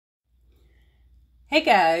Hey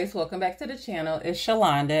guys, welcome back to the channel. It's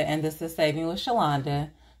Shalonda and this is Saving with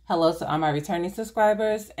Shalonda. Hello to all my returning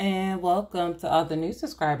subscribers and welcome to all the new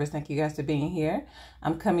subscribers. Thank you guys for being here.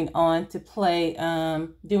 I'm coming on to play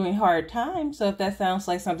Doing Hard Time. So if that sounds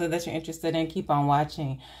like something that you're interested in, keep on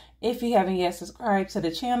watching. If you haven't yet subscribed to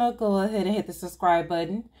the channel, go ahead and hit the subscribe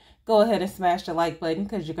button. Go ahead and smash the like button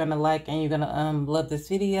because you're going to like and you're going to love this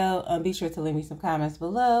video. Be sure to leave me some comments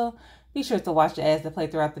below. Be sure to watch the ads that play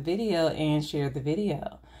throughout the video and share the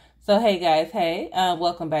video. So hey guys,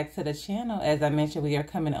 welcome back to the channel. As I mentioned, we are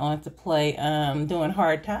coming on to play Doing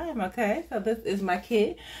Hard Time, okay? So this is my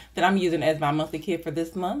kit that I'm using as my monthly kit for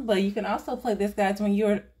this month. But you can also play this, guys, when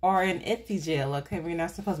you are in Etsy jail, okay? When you're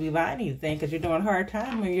not supposed to be buying anything because you're doing hard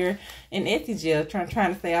time when you're in Etsy jail, trying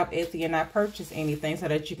to stay off Etsy and not purchase anything so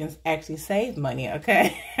that you can actually save money,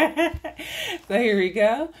 okay? So here we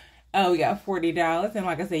go. We got $40, and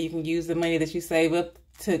like I said, you can use the money that you save up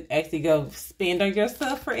to actually go spend on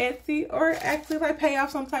yourself for Etsy, or actually like pay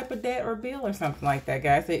off some type of debt or bill or something like that,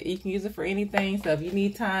 guys. So you can use it for anything. So if you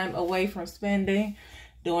need time away from spending,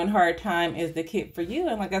 Doing Hard Time is the kit for you.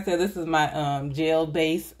 And like I said, this is my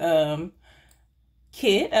jail-based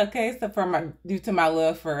kit, okay? So due to my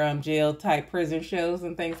love for jail type prison shows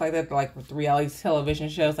and things like that, like with reality television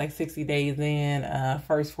shows like 60 Days In,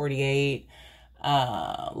 First 48,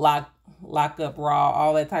 Lock Up Raw,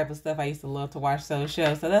 all that type of stuff. I used to love to watch those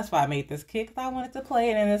shows. So that's why I made this kit, because I wanted to play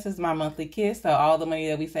it, and this is my monthly kit. So all the money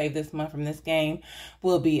that we save this month from this game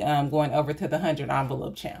will be going over to the 100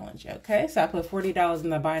 envelope challenge, okay? So I put $40 in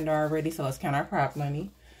the binder already, so let's count our prop money.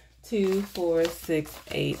 2, 4, 6,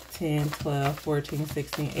 8, 10, 12, 14,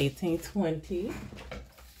 16, 18, 20,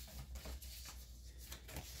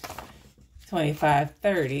 25,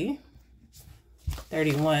 30,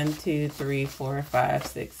 31, 2, 3, 4, 5,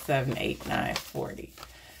 6, 7, 8, 9, 40.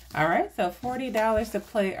 All right, so $40 to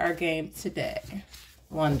play our game today.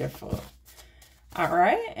 Wonderful. All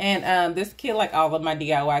right, and this kit, like all of my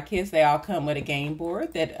DIY kits, they all come with a game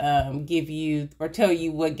board that give you or tell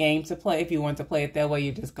you what game to play. If you want to play it that way,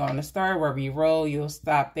 you just go on the start. Wherever you roll, you'll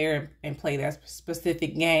stop there and play that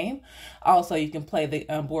specific game. Also, you can play the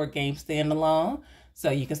board game standalone. So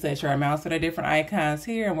you can set your amounts for the different icons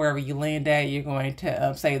here, and wherever you land at, you're going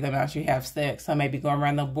to save the amounts you have set. So maybe going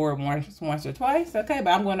around the board once or twice, okay?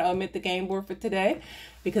 But I'm going to omit the game board for today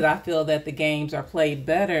because I feel that the games are played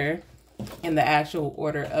better in the actual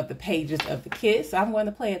order of the pages of the kit. So I'm going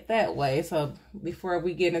to play it that way. So before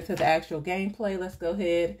we get into the actual gameplay, let's go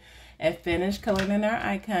ahead and finish coloring in our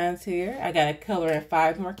icons here. I got to color in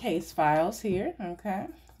 5 more case files here, okay?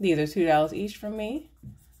 These are $2 each from me.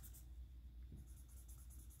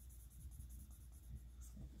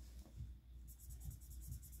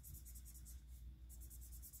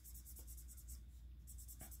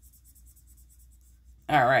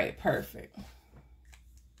 All right, perfect.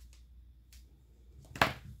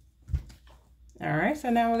 All right, so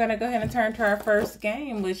now we're going to go ahead and turn to our first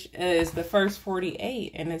game, which is the first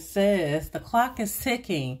 48. And it says, the clock is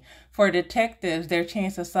ticking. For detectives, their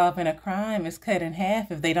chance of solving a crime is cut in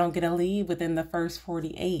half if they don't get a lead within the first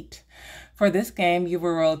 48. For this game, you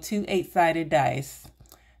will roll 2 8-sided dice.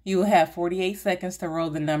 You will have 48 seconds to roll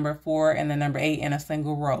the number 4 and the number 8 in a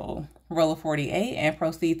single roll. Roll a 48 and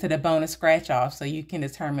proceed to the bonus scratch off so you can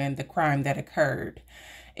determine the crime that occurred.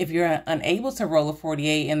 If you're unable to roll a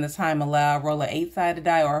 48 in the time allowed, roll an 8-sided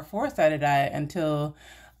die or a 4-sided die until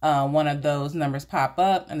one of those numbers pop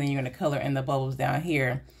up, and then you're going to color in the bubbles down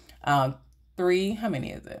here. 3, how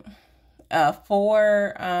many is it?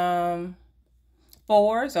 4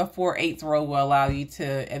 4s or 4 8s roll will allow you to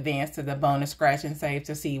advance to the bonus scratch and save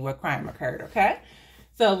to see what crime occurred, okay?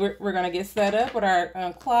 So we're going to get set up with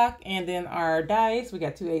our clock and then our dice. We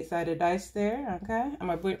got 2 8-sided dice there, okay? I'm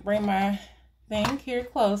going to bring my thing here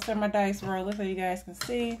closer, my dice roller, so you guys can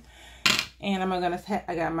see. And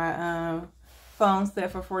I got my phone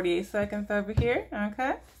set for 48 seconds over here,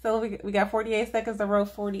 okay? So we got 48 seconds to roll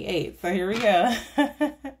 48. So here we go.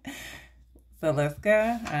 So let's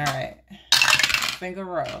go. All right. Single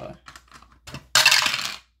roll.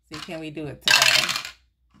 See, can we do it today?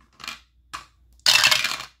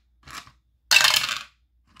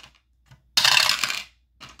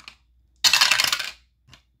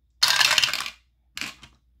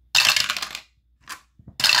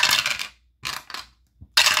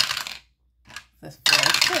 That's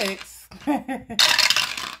 46. I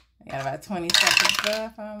got about 20 seconds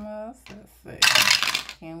left almost. Let's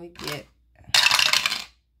see. Can we get...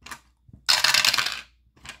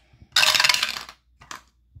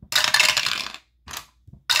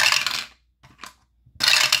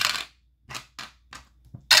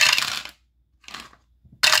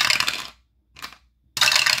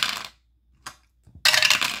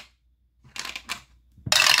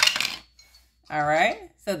 All right.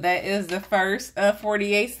 So that is the first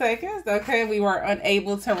 48 seconds. Okay, we were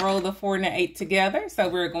unable to roll the 4 and the 8 together. So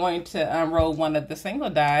we're going to roll one of the single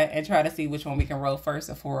die and try to see which one we can roll first,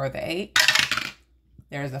 the 4 or the 8.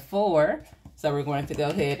 There's a 4. So we're going to go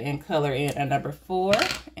ahead and color in a number 4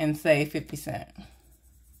 and say 50 cents.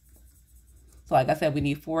 So like I said, we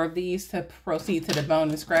need 4 of these to proceed to the bone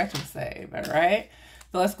and scratch and save. All right.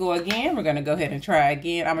 So let's go again. We're going to go ahead and try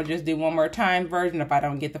again. I'm going to just do one more time version. If I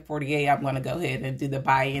don't get the 48, I'm going to go ahead and do the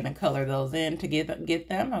buy-in and color those in to get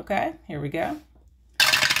them. Okay, here we go.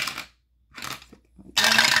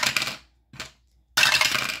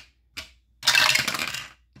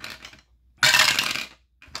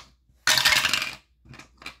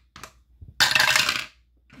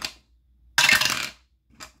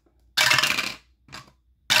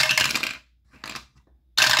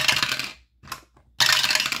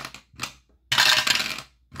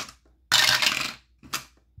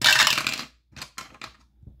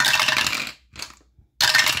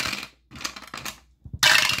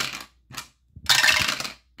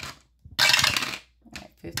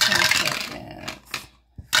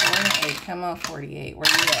 Come on, 48. Where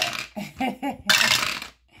you at?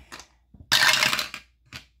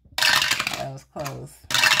 That was close.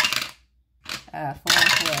 4 and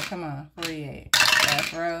 4. Come on, 48.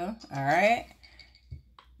 Last row. All right.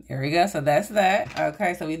 There we go. So that's that.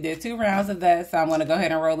 Okay, so we did 2 rounds of that. So I'm going to go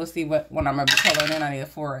ahead and roll to see what one I'm going to be coloring in. I need a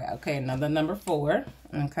 4. Okay, another number 4.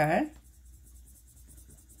 Okay.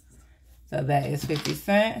 So that is 50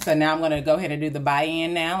 cents. So now I'm going to go ahead and do the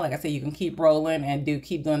buy-in now. Like I said, you can keep rolling and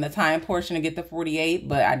keep doing the time portion to get the 48,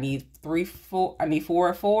 but I need 4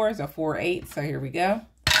 4s or 4 8s. So here we go.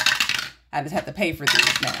 I just have to pay for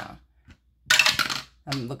these now.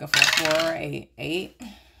 I'm looking for 4 or 8. 8.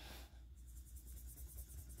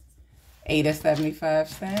 8 is 75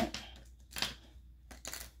 cents.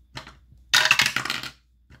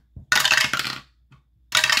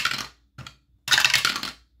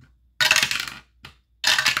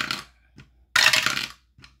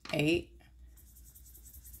 $8.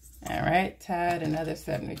 All right, tied another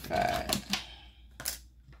 75.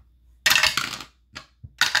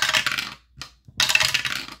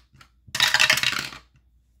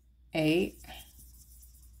 $8.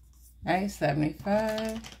 All right,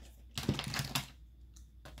 75.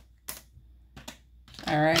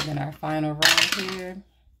 All right, then our final row here.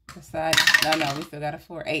 Decide. No, we still got a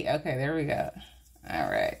 4. 8. Okay, there we go.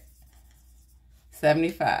 All right.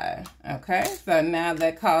 75. Okay, so now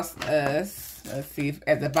that costs us, let's see,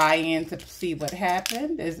 as a buy-in to see what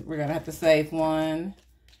happened, is we're gonna have to save 1,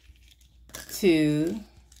 2,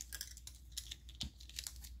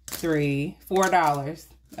 3, $4.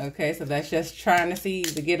 Okay, so that's just trying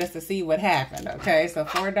to get us to see what happened. Okay, so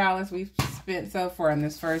 $4 we've spent so far in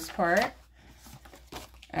this first part.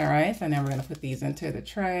 All right, so now we're going to put these into the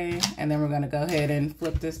tray, and then we're going to go ahead and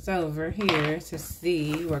flip this over here to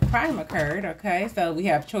see where crime occurred. Okay, so we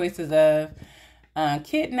have choices of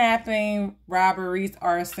kidnapping, robberies,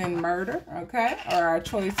 arson, murder. Okay, are our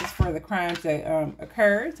choices for the crimes that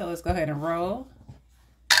occurred. So let's go ahead and roll.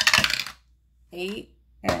 8.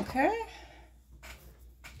 Okay.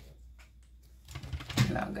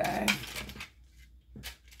 No, guys.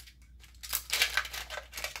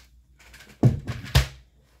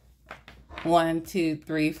 1, 2,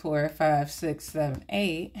 3, 4, 5, 6, 7,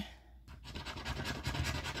 8.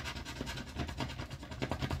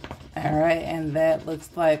 All right, and that looks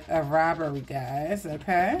like a robbery, guys.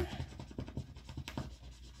 Okay.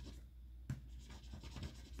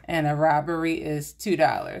 And a robbery is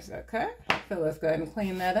 $2. Okay. So let's go ahead and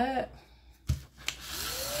clean that up.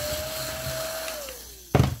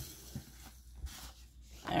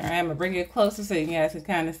 All right, I'm gonna bring it closer so you guys can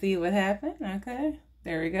kind of see what happened. Okay.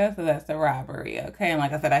 There we go. So that's the robbery. Okay. And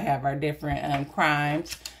like I said, I have our different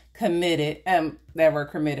crimes committed that were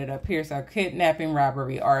committed up here. So kidnapping,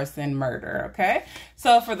 robbery, arson, murder. Okay.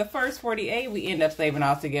 So for the first 48, we end up saving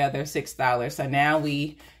altogether $6. So now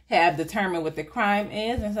we have determined what the crime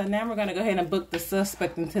is. And so now we're going to go ahead and book the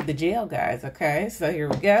suspect into the jail, guys. Okay. So here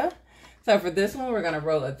we go. So for this one, we're going to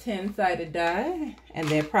roll a 10-sided die and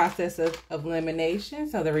then process of elimination.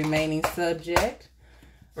 So the remaining subject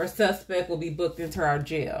or suspect will be booked into our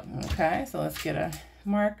jail. Okay, so let's get a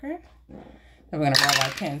marker. Then we're going to roll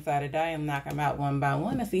our 10-sided die and knock them out one by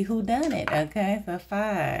one to see who done it. Okay, so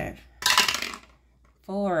 5.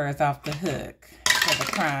 4 is off the hook for the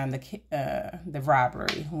crime, the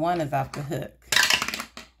robbery. 1 is off the hook.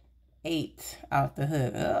 8 off the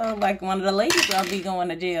hook. Oh, like one of the ladies gonna be going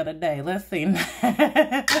to jail today. Let's see.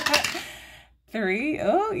 3.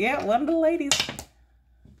 Oh, yeah, one of the ladies.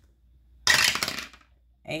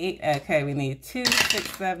 8. Okay, we need 2,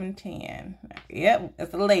 6, 7, 10. Yep,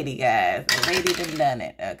 it's a lady, guys. A lady done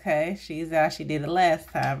it. Okay, she's out. She did it last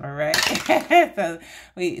time. All right. So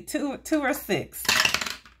we 2 or 6.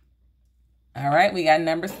 All right, we got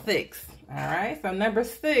number 6. All right, so number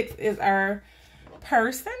 6 is our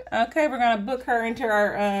person. Okay, we're gonna book her into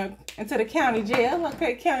our into the county jail.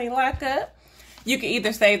 Okay, county lockup. You can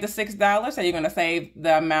either save the $6, so you're going to save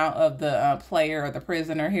the amount of the player or the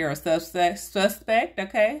prisoner here or suspect,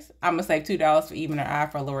 okay? I'm going to save $2 for even or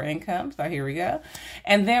odd for lower income, so here we go.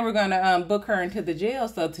 And then we're going to book her into the jail.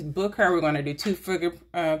 So to book her, we're going to do two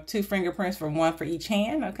fingerprints for one for each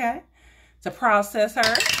hand, okay? To process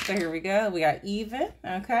her, so here we go. We got even,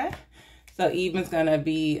 okay? So even's going to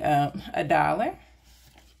be $1.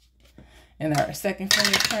 And our second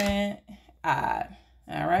fingerprint, odd.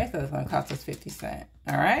 All right, so it's going to cost us 50 cents.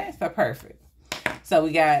 All right, so perfect. So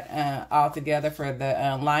we got all together for the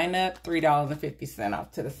lineup, $3.50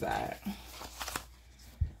 off to the side.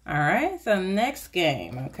 All right, so next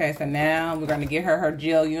game. Okay, so now we're going to get her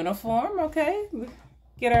jail uniform, okay?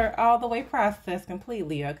 Get her all the way processed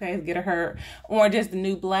completely, okay? Get her orange is the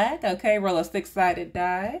new black, okay? Roll a 6-sided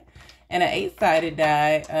die and an 8-sided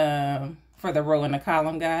die for the row and the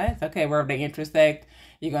column, guys. Okay, wherever they intersect,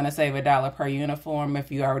 you're going to save $1 per uniform.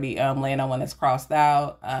 If you already land on one that's crossed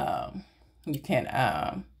out, you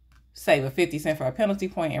can save a 50 cent for a penalty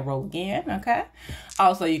point and roll again, okay?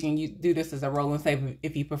 Also, you can do this as a roll and save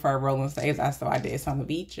if you prefer roll and saves. That's what I did. It's on the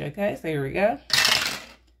beach, okay? So here we go.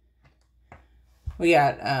 We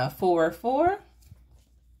got 4, 4.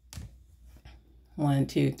 1,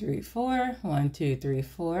 2, 3, 4. 1, 2, 3,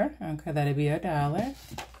 4. Okay, that'll be $1.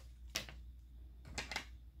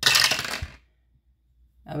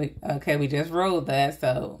 Okay, we just rolled that,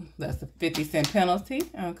 so that's a 50-cent penalty.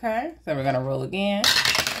 Okay, so we're gonna roll again.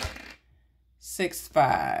 6,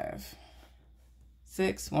 5.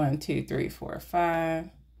 6, 1, 2, 3, 4, 5.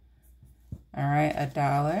 All right,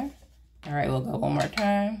 $1. All right, we'll go one more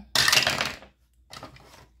time.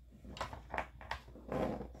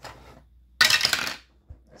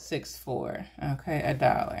 6, 4. Okay,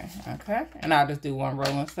 $1. Okay, and I'll just do one roll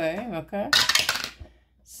and save. Okay,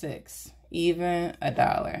 6. Even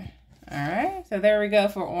 $1. All right, so there we go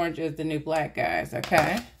for orange is the new black, guys.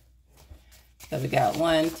 Okay, so we got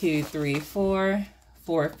 1, 2, 3, 4,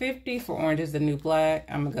 $4.50 for orange is the new black.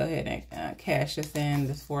 I'm gonna go ahead and cash this in.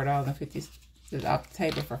 This $4.50 is off the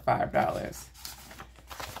table for $5.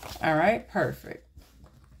 All right, perfect.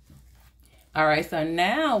 All right, so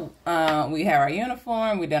now we have our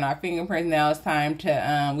uniform. We've done our fingerprints. Now it's time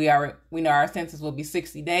to we know our sentence will be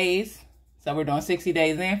 60 days. So we're doing 60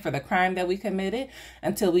 days in for the crime that we committed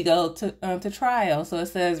until we go to trial. So it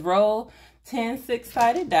says roll 10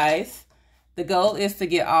 6-sided dice. The goal is to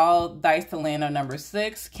get all dice to land on number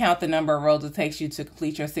 6. Count the number of rolls it takes you to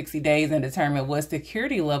complete your 60 days and determine what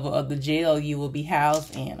security level of the jail you will be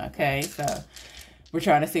housed in. Okay, so we're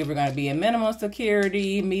trying to see if we're going to be in minimum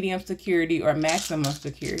security, medium security, or maximum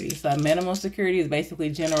security. So minimum security is basically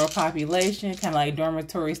general population, kind of like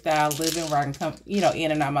dormitory style living where I can come, you know,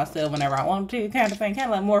 in and out my cell whenever I want to, kind of thing, kind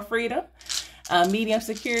of like more freedom. Medium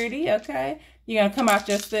security, okay. You're going to come out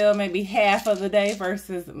your cell maybe half of the day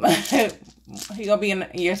versus you're going to be in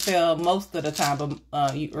your cell most of the time,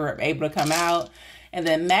 but you are able to come out. And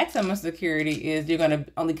then maximum security is you're going to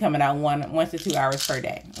only coming out 1 to 2 hours per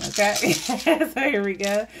day. Okay. So here we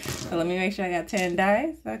go. So let me make sure I got 10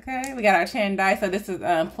 dice. Okay. We got our 10 dice. So this is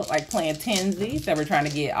like playing 10Z. So we're trying to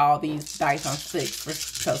get all these dice on 6.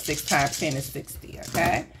 So 6 times 10 is 60.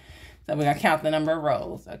 Okay. So we're going to count the number of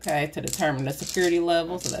rolls. Okay. To determine the security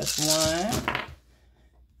level. So that's 1,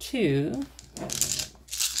 2,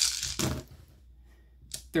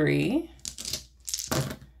 3,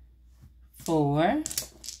 4,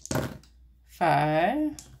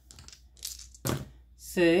 5,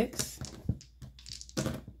 6,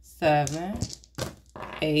 7,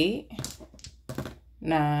 8,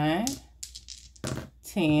 9,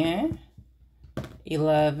 10,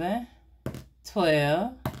 11,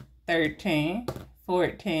 12, 13,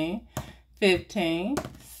 14, 15,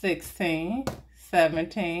 16,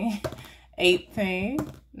 17,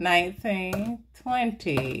 18, 19,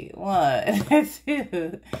 20, 1,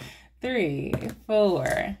 2, 3,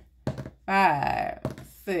 4, 5,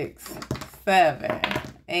 6, 7,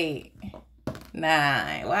 8,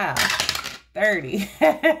 9, wow, 30,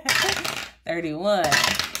 31,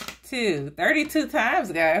 32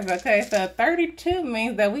 times, guys. Okay, so 32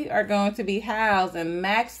 means that we are going to be housed in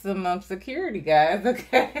maximum security, guys.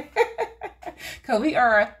 Okay, because we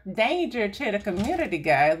are a danger to the community,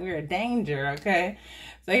 guys. We're a danger. Okay,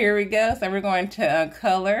 so here we go. So we're going to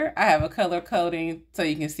color. I have a color coding so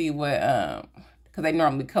you can see what because they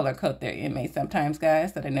normally color code their inmates sometimes,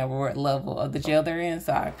 guys, so they know what level of the jail they're in.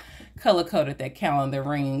 So I color coded their calendar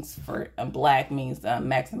rings. For black means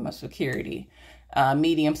maximum security.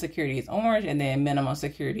 Medium security is orange, and then minimum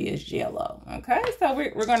security is yellow. Okay, so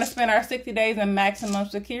we're going to spend our 60 days in maximum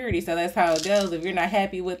security. So that's how it goes. If you're not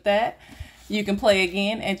happy with that, you can play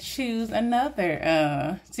again and choose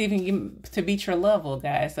another. See if you can get to beat your level,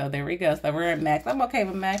 guys. So there we go. So we're at max. I'm okay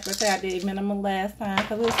with max. Let's say I did minimum last time,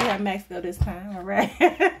 so we'll see how max go this time. All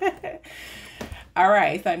right. All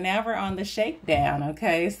right. So now we're on the shakedown.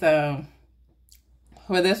 Okay. So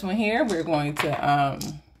for this one here, we're going to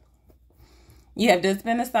you have just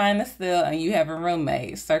been assigned a cell and you have a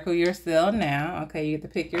roommate. Circle your cell now. Okay, you have to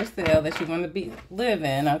pick your cell that you want to live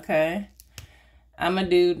in. Okay, I'm gonna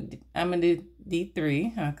do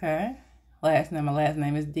D3. Okay, my last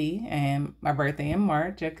name is D, and my birthday in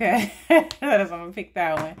March. Okay, that's why I'm gonna pick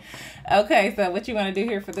that one. Okay, so what you want to do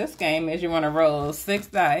here for this game is you want to roll 6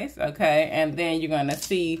 dice. Okay, and then you're gonna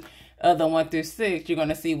see. The 1 through 6, you're going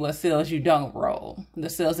to see what cells you don't roll. The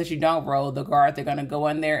cells that you don't roll, the guards are going to go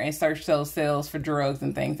in there and search those cells for drugs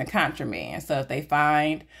and things and contraband. So if they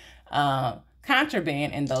find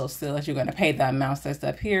contraband in those cells, you're going to pay the amounts that's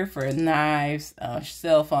up here for knives,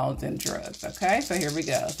 cell phones, and drugs. Okay, so here we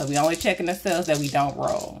go. So we only checking the cells that we don't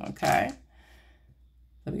roll. Okay,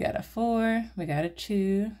 so we got a 4, we got a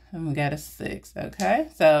 2, and we got a 6. Okay,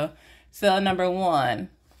 so cell number 1.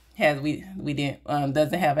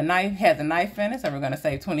 Doesn't have a knife, has a knife in it, so we're going to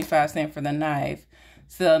save 25 cents for the knife.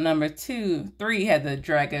 Cell number 3 has a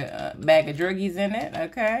bag of druggies in it.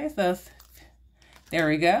 Okay, so there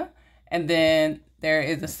we go. And then there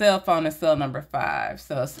is a cell phone in cell number 5.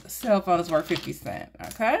 So a cell phone is worth 50 cents.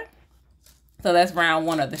 Okay, so that's round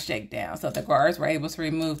 1 of the shakedown. So the guards were able to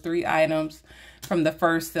remove 3 items from the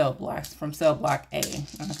first cell block, from cell block A.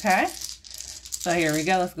 Okay, so here we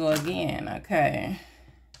go. Let's go again. Okay.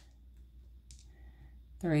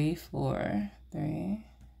 3, 4, 3.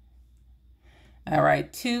 All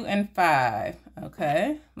right, 2 and 5.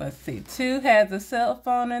 Okay, let's see. 2 has a cell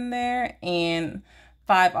phone in there, and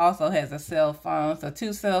 5 also has a cell phone. So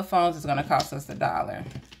 2 cell phones is going to cost us $1.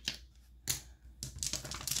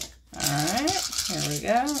 All right, here we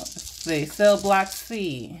go. Let's see. Cell block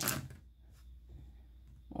C.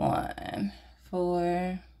 1,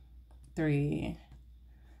 4, 3.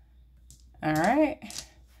 All right.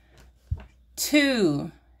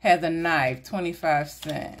 2 has a knife, 25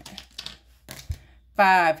 cents.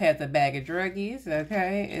 5 has a bag of druggies,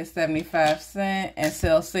 okay, it's 75 cents. And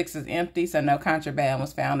cell 6 is empty, so no contraband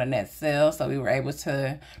was found in that cell. So we were able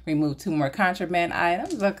to remove 2 more contraband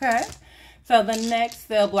items, okay. So the next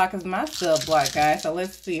cell block is my cell block, guys. So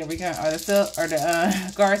let's see, are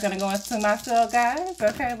the guards gonna go into my cell, guys?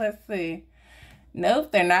 Okay, let's see.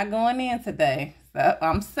 Nope, they're not going in today, so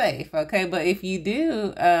I'm safe, okay. But if you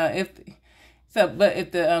do, if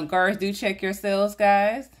the guards do check your cells,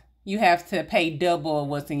 guys, you have to pay double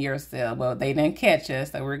what's in your cell. Well, they didn't catch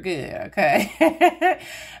us, so we're good, okay?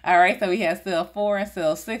 All right, so we have cell 4 and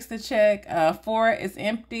cell 6 to check. 4 is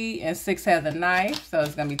empty and 6 has a knife, so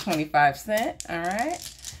it's going to be 25 cents, all right?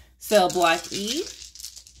 Cell block E,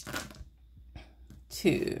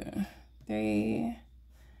 2, 3,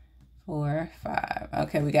 4, 5.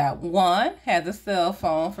 Okay, we got 1 has a cell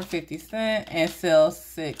phone for 50 cents, and cell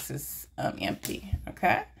 6 is empty,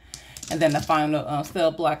 okay? And then the final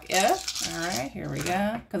cell block F. All right, here we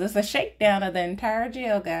go. Because it's a shakedown of the entire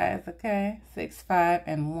jail, guys, okay? 6, 5,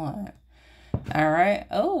 and 1. All right.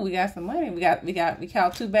 Oh, we got some money. We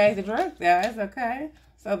caught 2 bags of drugs, guys, okay?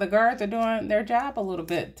 So the guards are doing their job a little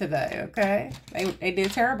bit today, okay? They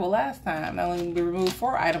did terrible last time. Not only we removed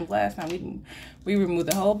 4 items last time, we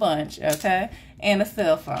removed a whole bunch, okay? And a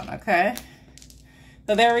cell phone, okay?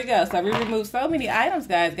 So there we go. So we removed so many items,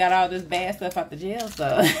 guys. Got all this bad stuff out the jail,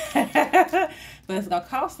 so. But it's going to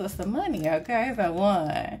cost us some money, okay? So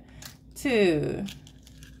 1, 2,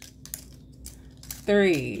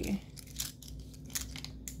 3,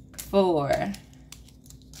 4,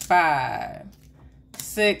 5,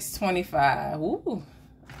 6, 25. Ooh,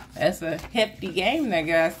 that's a hefty game there,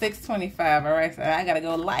 guys. 625. All right, so I got to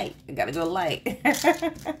go light.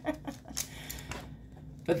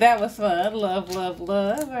 But that was fun. Love, love,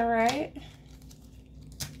 love. All right.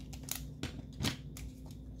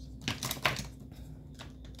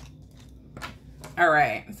 All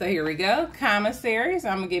right. So here we go. Commissary. So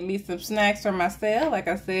I'm going to get me some snacks for my sale. Like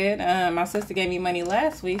I said, my sister gave me money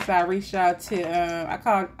last week. So I reached out to, I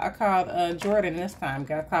called Jordan this time.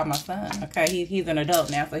 I called my son. Okay. He's an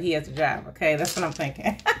adult now, so he has a job. Okay. That's what I'm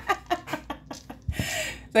thinking.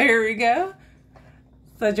 So here we go.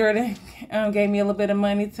 So Jordan gave me a little bit of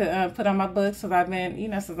money to put on my books, since I've been, you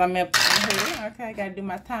know, since I'm up here. Okay, gotta do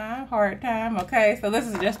my time, hard time. Okay, so this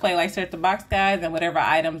is just play like shut the box, guys, and whatever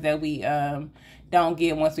items that we don't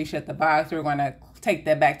get once we shut the box, we're gonna take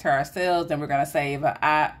that back to ourselves, and we're gonna save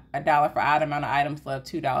a dollar for odd amount of items, left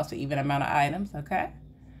 $2 for even amount of items. Okay.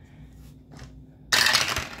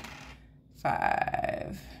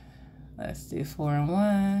 5. Let's do 4 and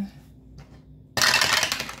 1.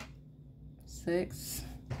 6.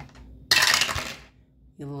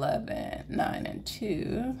 11. 9 and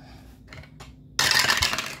 2.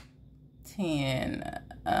 10.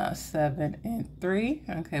 7 and 3.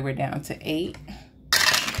 Okay, we're down to 8.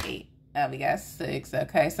 8. We got 6.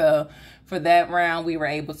 Okay, so for that round, we were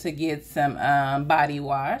able to get some body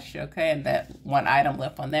wash. Okay, and that one item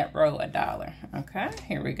left on that row, $1. Okay,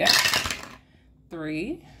 here we go.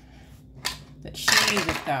 3. The cheese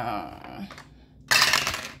is gone.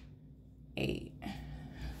 8.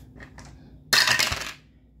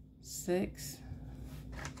 6.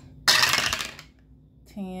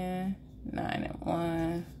 10. 9 and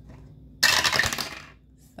 1.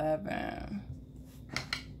 7.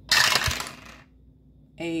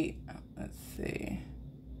 8. Let's see.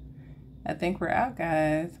 I think we're out,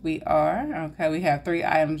 guys. We are. Okay, we have 3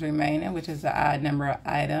 items remaining, which is an odd number of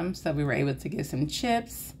items. So we were able to get some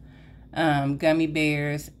chips, gummy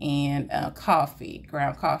bears, and coffee,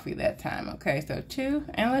 ground coffee that time. Okay, so 2.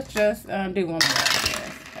 And let's just do one more,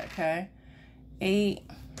 guys. Okay. 8.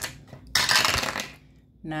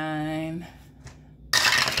 9.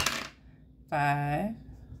 5.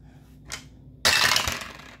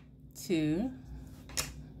 2.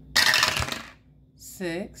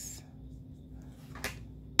 6.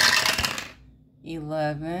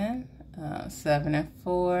 11. 7 and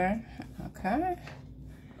 4. Okay.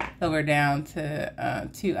 So we're down to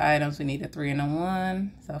 2 items. We need a 3 and a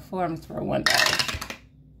 1. So 4 items for $1.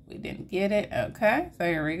 We didn't get it. Okay. So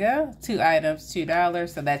here we go. 2 items, $2.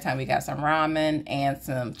 So that time we got some ramen and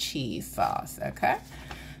some cheese sauce. Okay.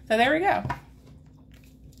 So there we go.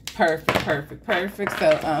 Perfect, perfect, perfect.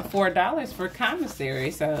 So $4 for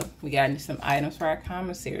commissary. So we got some items for our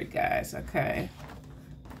commissary, guys. Okay.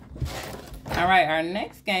 All right, our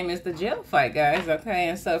next game is the jail fight, guys. Okay,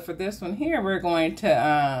 and so for this one here, we're going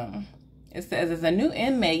to it says, as a new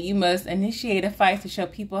inmate, you must initiate a fight to show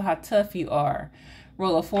people how tough you are.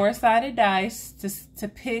 Roll a 4-sided dice to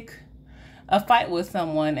pick a fight with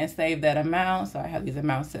someone and save that amount. So I have these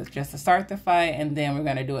amounts just to start the fight, and then we're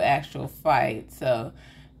going to do an actual fight. So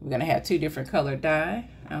we're going to have 2 different colored die.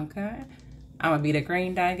 Okay. I'm going to be the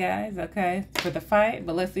green die, guys, okay, for the fight.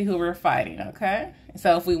 But let's see who we're fighting, okay?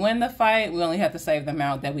 So if we win the fight, we only have to save the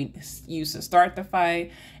amount that we used to start the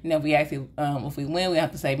fight. And if we actually, if we win, we don't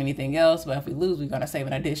have to save anything else. But if we lose, we're going to save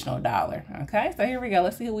an additional $1, okay? So here we go.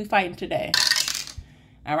 Let's see who we fighting today.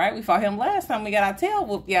 All right, we fought him last time. We got our tail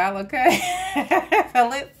whooped, y'all, okay? So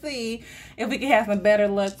let's see if we can have some better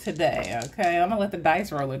luck today, okay? I'm going to let the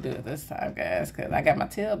dice roller do it this time, guys, because I got my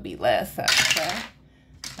tail beat last time, okay?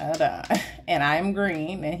 Hold on. And I'm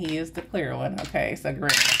green, and he is the clear one, okay? So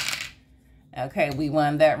green. Okay, we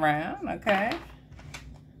won that round, okay?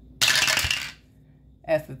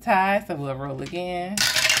 That's the tie, so we'll roll again.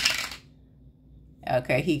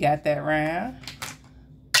 Okay, he got that round.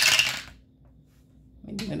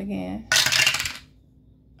 Let me do it again.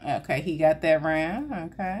 Okay, he got that round.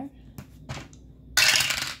 Okay.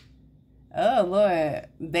 Oh, Lord.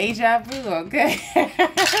 Deja vu, okay?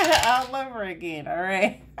 All over again, all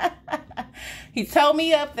right? He towed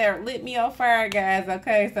me up there, lit me on fire, guys,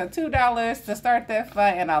 okay? So $2 to start that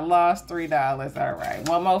fight, and I lost $3. All right,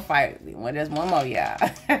 one more fight. Well, there's one more, y'all.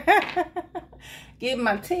 Get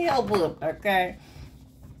my tail whooped, okay?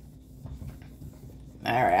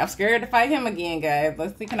 All right, I'm scared to fight him again, guys.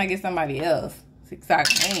 Let's see, can I get somebody else? See, so I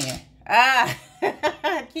can. Ah,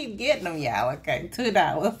 I keep getting them, y'all. Okay,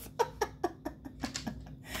 $2.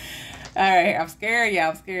 All right, I'm scared, y'all.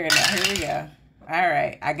 I'm scared now. Here we go. All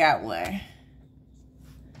right, I got one.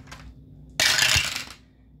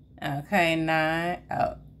 Okay, 9.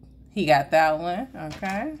 Oh, he got that one.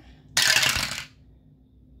 Okay.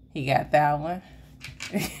 He got that one.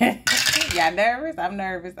 Y'all nervous? I'm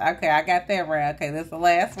nervous. Okay, I got that round. Okay, this is the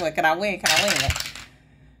last one. Can I win? Can I win?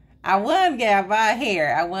 I won, yeah, by a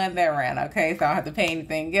hair. I won that round, okay? So I don't have to pay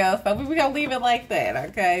anything else. So we're going to leave it like that,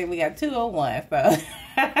 okay? We got 2 on 1, so.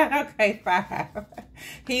 Okay, 5.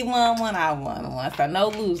 He won 1, I won 1. So no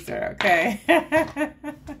loser, okay?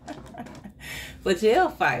 But jail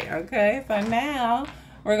fight, okay? So now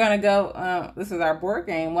We're going to go, this is our board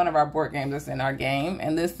game, one of our board games that's in our game.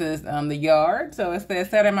 And this is the yard. So it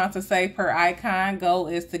says set amount to save per icon. Goal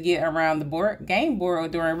is to get around the game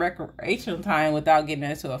board during recreational time without getting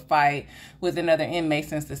into a fight with another inmate,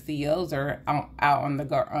 since the COs are out on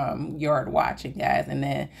the yard watching, guys. And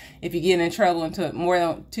then if you get in trouble into more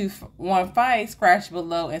than one fight, scratch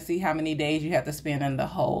below and see how many days you have to spend in the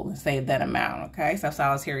hole and save that amount. Okay, so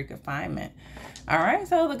solitary confinement. All right,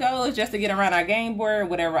 so the goal is just to get around our game board.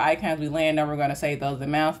 Whatever icons we land on, we're going to save those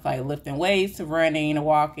amounts, like lifting weights, running,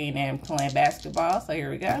 walking, and playing basketball. So here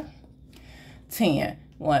we go. 10.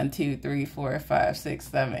 1, 2, 3, 4, 5, 6,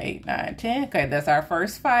 7, 8, 9, 10. Okay, that's our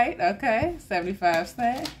first fight. Okay, 75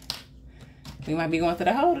 cents. We might be going to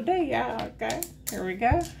the hole today, y'all. Okay, here we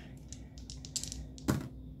go.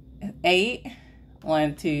 8.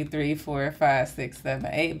 1, 2, 3, 4, 5, 6, 7,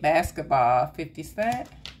 8. Basketball, 50 cents.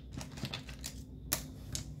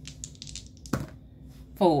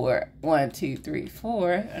 4. 1, 2, 3,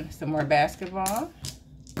 4. And some more basketball.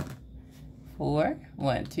 4.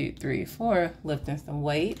 1, 2, 3, 4. Lifting some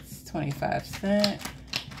weights. 25 cents.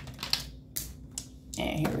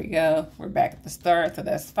 And here we go. We're back at the start. So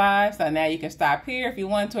that's 5. So now you can stop here if you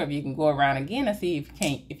want to, or you can go around again and see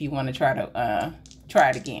if you want to try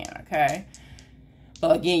it again. Okay.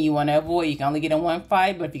 But again, you want to avoid, you can only get in one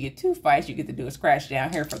fight, but if you get 2 fights, you get to do a scratch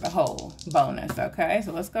down here for the whole bonus, okay?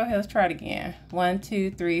 So let's go ahead, let's try it again. 1, 2,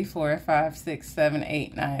 3, 4, 5, 6, 7,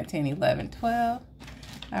 8, 9, 10, 11, 12.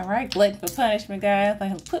 All right, glutton for punishment, guys.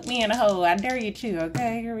 Like, put me in a hole, I dare you to,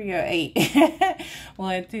 okay? Here we go, 8.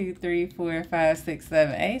 1, 2, 3, 4, 5, 6,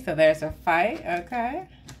 7, 8. So there's a fight, okay?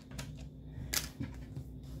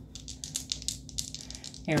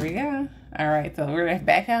 Here we go. All right, so we're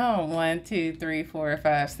back at home. 1, 2, 3, 4,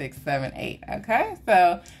 5, 6, 7, 8. Okay,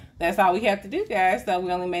 so that's all we have to do, guys. So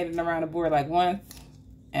we only made it around the board like once,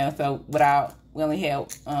 and so we only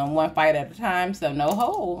had one fight at a time, so no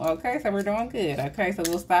hole. Okay, so we're doing good. Okay, so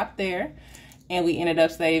we'll stop there, and we ended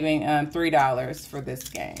up saving $3 for this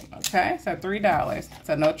game. Okay, so $3.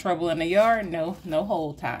 So no trouble in the yard, no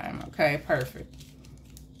hole time. Okay, perfect.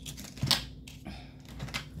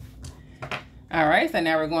 All right, so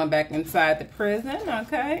now we're going back inside the prison,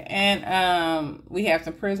 okay? And we have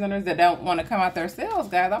some prisoners that don't want to come out their cells,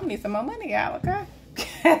 guys. I'm gonna need some more money, y'all, okay?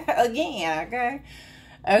 Again, okay?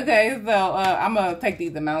 Okay, so I'm gonna take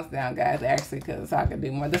these amounts down, guys, actually, because I can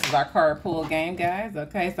do more. This is our card pool game, guys,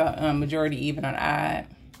 okay? So majority even on odd.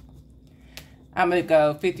 I'm gonna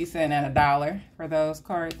go 50 cents and $1 for those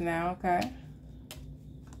cards now, okay?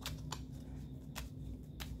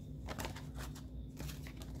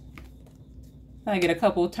 I get a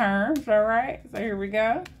couple terms, all right? So here we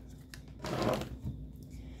go.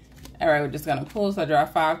 All right, we're just gonna pull, so draw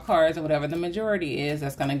 5 cards, and whatever the majority is,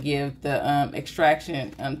 that's gonna give the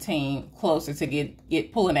extraction team closer to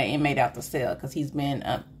get pulling that inmate out the cell, because he's been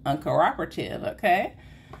uncooperative, okay?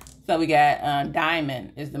 So we got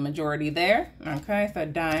diamond is the majority there, okay? So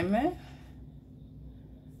diamond,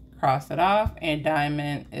 cross it off, and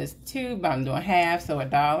diamond is 2, but I'm doing half, so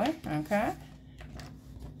 $1, okay?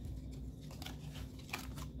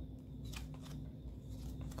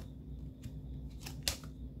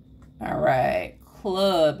 All right,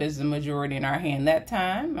 club is the majority in our hand that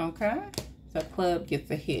time, okay? So club gets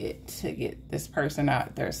a hit to get this person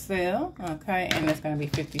out their cell, okay? And it's gonna be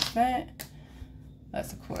 50 cents.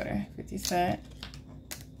 That's a quarter, 50 cents.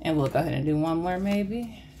 And we'll go ahead and do one more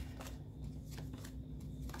maybe.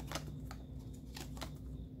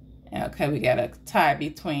 Okay, we got a tie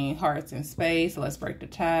between hearts and spades. So let's break the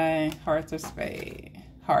tie, hearts or spade,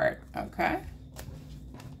 heart, okay?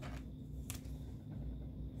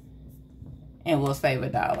 And we'll save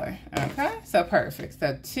 $1. Okay, so perfect.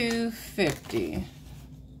 So $2.50.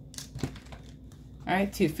 All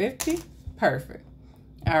right, $2.50. Perfect.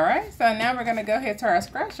 All right, so now we're gonna go ahead to our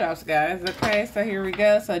scratch offs, guys. Okay, so here we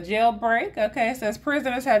go. So jailbreak. Okay, it says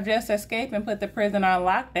prisoners have just escaped and put the prison on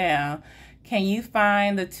lockdown. Can you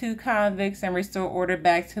find the 2 convicts and restore order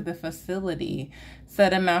back to the facility?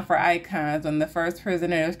 Set amount for icons. When the first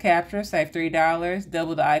prisoner is captured, save $3.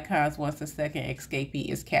 Double the icons once the second escapee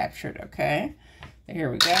is captured, okay? So here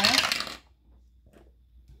we go.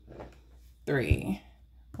 3.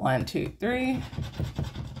 1, 2, 3.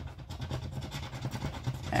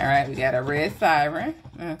 All right, we got a red siren.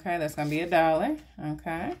 Okay, that's gonna be $1.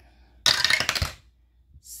 Okay.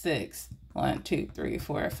 6. 1, 2, 3,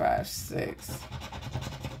 4, 5, 6.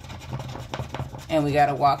 And we got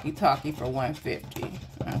a walkie-talkie for $1.50.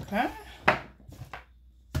 Okay.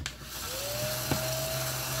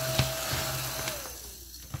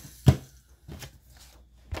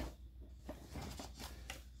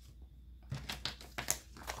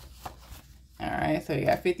 so we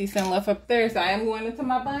got 50 cents left up there. So I am going into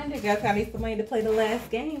my binder, guys. I need some money to play the last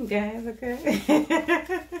game, guys, okay?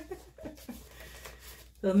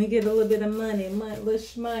 So let me get a little bit of money,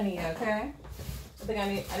 money, okay? I think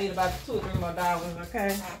I need about $2 or $3 more,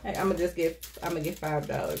 okay? Hey, I'm gonna get $5,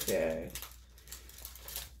 guys.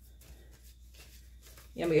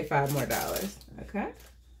 Yeah, I'm gonna get $5 more, okay?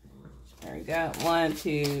 There we go. 1,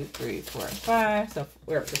 2, 3, 4, 5. So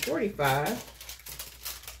we're up to 45.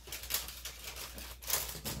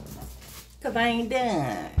 Cause I ain't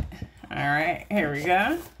done. All right, here we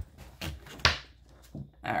go.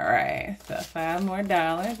 All right, so $5 more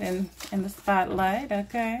in the spotlight,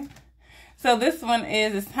 okay? So this one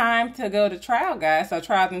is, it's time to go to trial, guys. So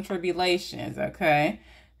trials and tribulations, okay?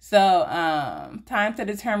 So time to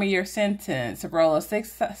determine your sentence. Roll a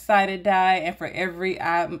 6-sided die, and for every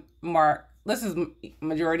eye mark, this is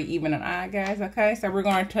majority even an eye, guys, okay? So we're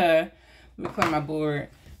going to, let me clear my board.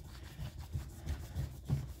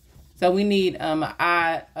 So we need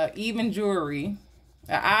even jury.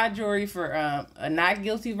 An eye jury for a not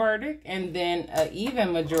guilty verdict, and then an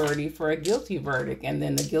even majority for a guilty verdict. And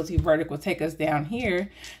then the guilty verdict will take us down here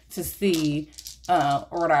to see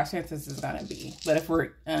what our sentence is going to be. But if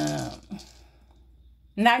we're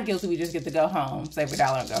not guilty, we just get to go home, save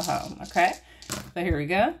 $1 and go home, okay? So here we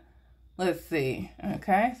go. Let's see,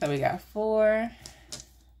 okay? So we got 4. So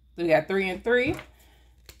we got 3 and 3.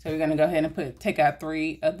 So we're going to go ahead and take out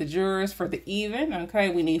 3 of the jurors for the even, okay?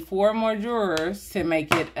 We need 4 more jurors to make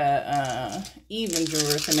it even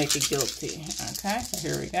jurors to make it guilty, okay? So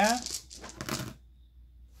here we go.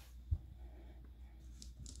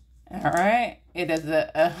 All right. It is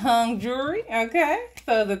a hung jury, okay?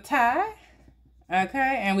 So the tie,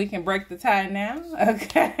 okay? And we can break the tie now,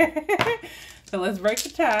 okay? So let's break the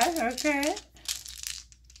tie, okay?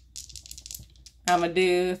 I'm going to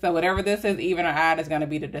do, so whatever this is, even or odd, is going to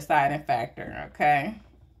be the deciding factor, okay?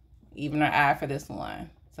 Even or odd for this one.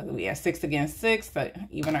 So we have 6 against 6, so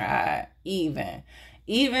even or odd, even.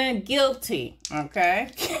 Even guilty,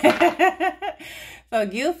 okay? So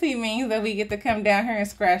guilty means that we get to come down here and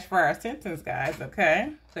scratch for our sentence, guys,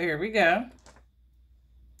 okay? So here we go.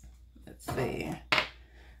 Let's see.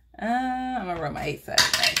 I'm going to roll my 8-sided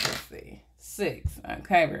dice. Let's see. 6,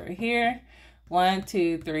 okay, we're over here. 1,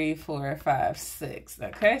 2, 3, 4, 5, 6.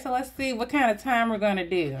 Okay, so let's see what kind of time we're going to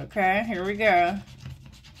do. Okay, here we go.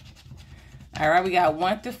 All right, we got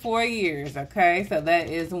 1 to 4 years. Okay, so that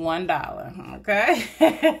is $1.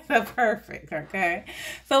 Okay, so perfect. Okay,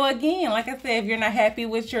 so again, like I said, if you're not happy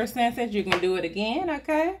with your sentence, you can do it again.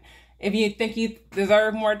 Okay, if you think you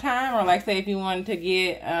deserve more time, or like say if you wanted to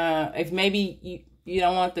get, if maybe you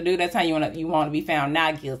don't want to do that time, you want to be found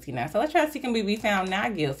not guilty now. So let's try to see, can we be found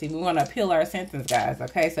not guilty? We want to appeal our sentence, guys,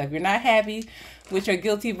 okay? So if you're not happy with your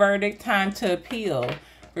guilty verdict, time to appeal.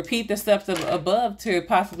 Repeat the steps above to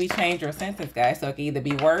possibly change your sentence, guys. So it can either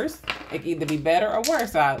be worse, it can either be better or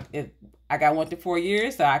worse. So I got 1 to 4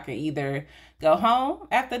 years, so I can either go home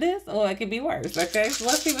after this, or it could be worse, okay? So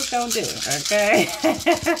let's see what's going to do, okay?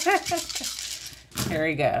 Here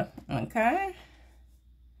we go, okay?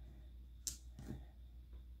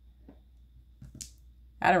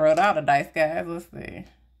 I done rolled all the dice, guys. Let's see.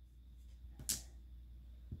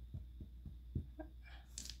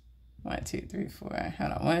 1, 2, 3, 4.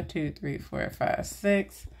 Hold on. 1, 2, 3, 4, 5,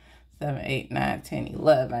 6, 7, 8, 9, 10,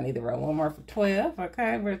 11. I need to roll 1 more for 12.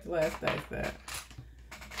 Okay. Where's the last dice at?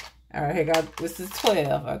 All right. Here go. This is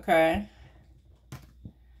 12. Okay.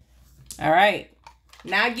 All right.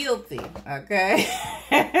 Not guilty. Okay.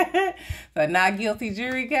 So not guilty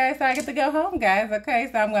jury, guys. So I get to go home, guys. Okay.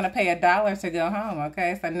 So I'm going to pay $1 to go home.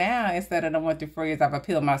 Okay. So now instead of the 1 to 4 years, I've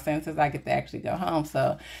appealed my sentence, I get to actually go home.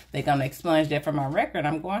 So they're going to expunge that from my record.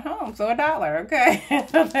 I'm going home. So $1. Okay.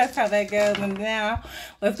 So that's how that goes. And now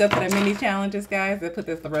let's go to the mini challenges, guys. Let's put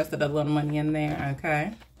the rest of the little money in there.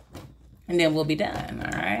 Okay. And then we'll be done.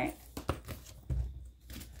 All right.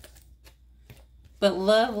 But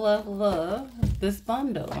love, love, love this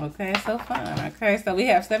bundle, okay? So fun, okay? So we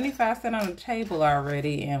have 75 cents on the table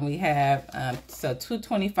already, and we have, so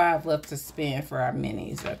 $2.25 left to spend for our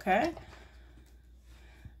minis, okay?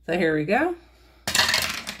 So here we go.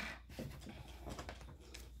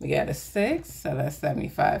 We got a 6, so that's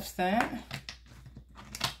 75 cents.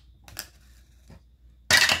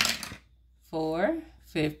 4,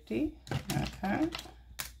 50, okay.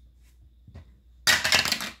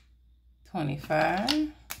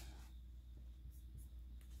 25.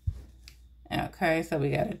 Okay, so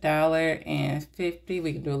we got $1.50.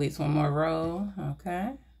 We can do at least 1 more roll.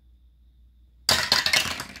 Okay.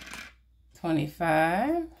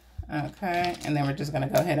 25. Okay, and then we're just gonna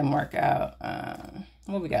go ahead and mark out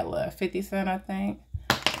what we got left. 50 cents, I think.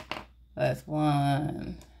 That's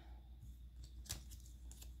one.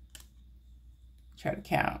 Try to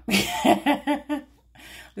count.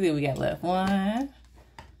 Let's see what we got left. 1,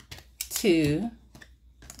 2,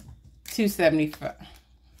 275.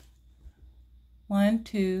 1,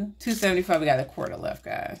 2, 275. We got a quarter left,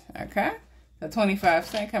 guys. Okay. So 25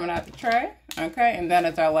 cents coming out the tray. Okay. And that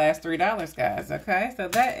is our last $3, guys. Okay. So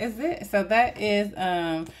that is it. So that is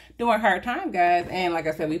doing hard time, guys. And like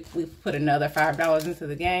I said, we put another $5 into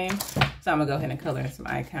the game. So I'm going to go ahead and color in some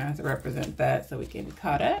icons to represent that so we can be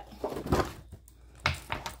caught up.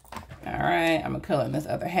 All right, I'm gonna color in this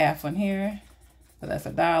other half one here. So that's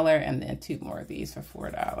 $1, and then 2 more of these for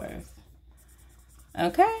 $4.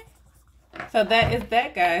 Okay, so that is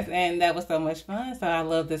that, guys, and that was so much fun. So I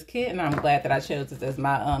love this kit, and I'm glad that I chose this as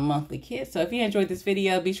my monthly kit. So if you enjoyed this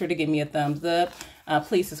video, be sure to give me a thumbs up.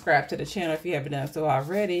 Please subscribe to the channel if you haven't done so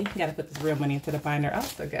already. Gotta put this real money into the binder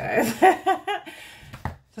also, guys.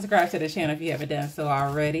 Subscribe to the channel if you haven't done so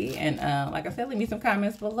already. And like I said, leave me some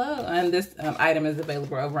comments below. And this item is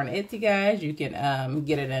available over on Etsy, guys. You can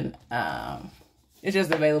get it in, it's just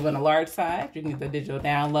available in a large size. You can get the digital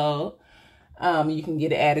download. You can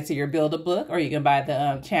get it added to your Build-A-Book, or you can buy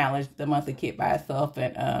the challenge, the monthly kit by itself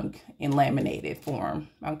in laminated form.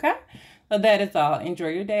 Okay? So that is all. Enjoy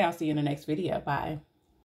your day. I'll see you in the next video. Bye.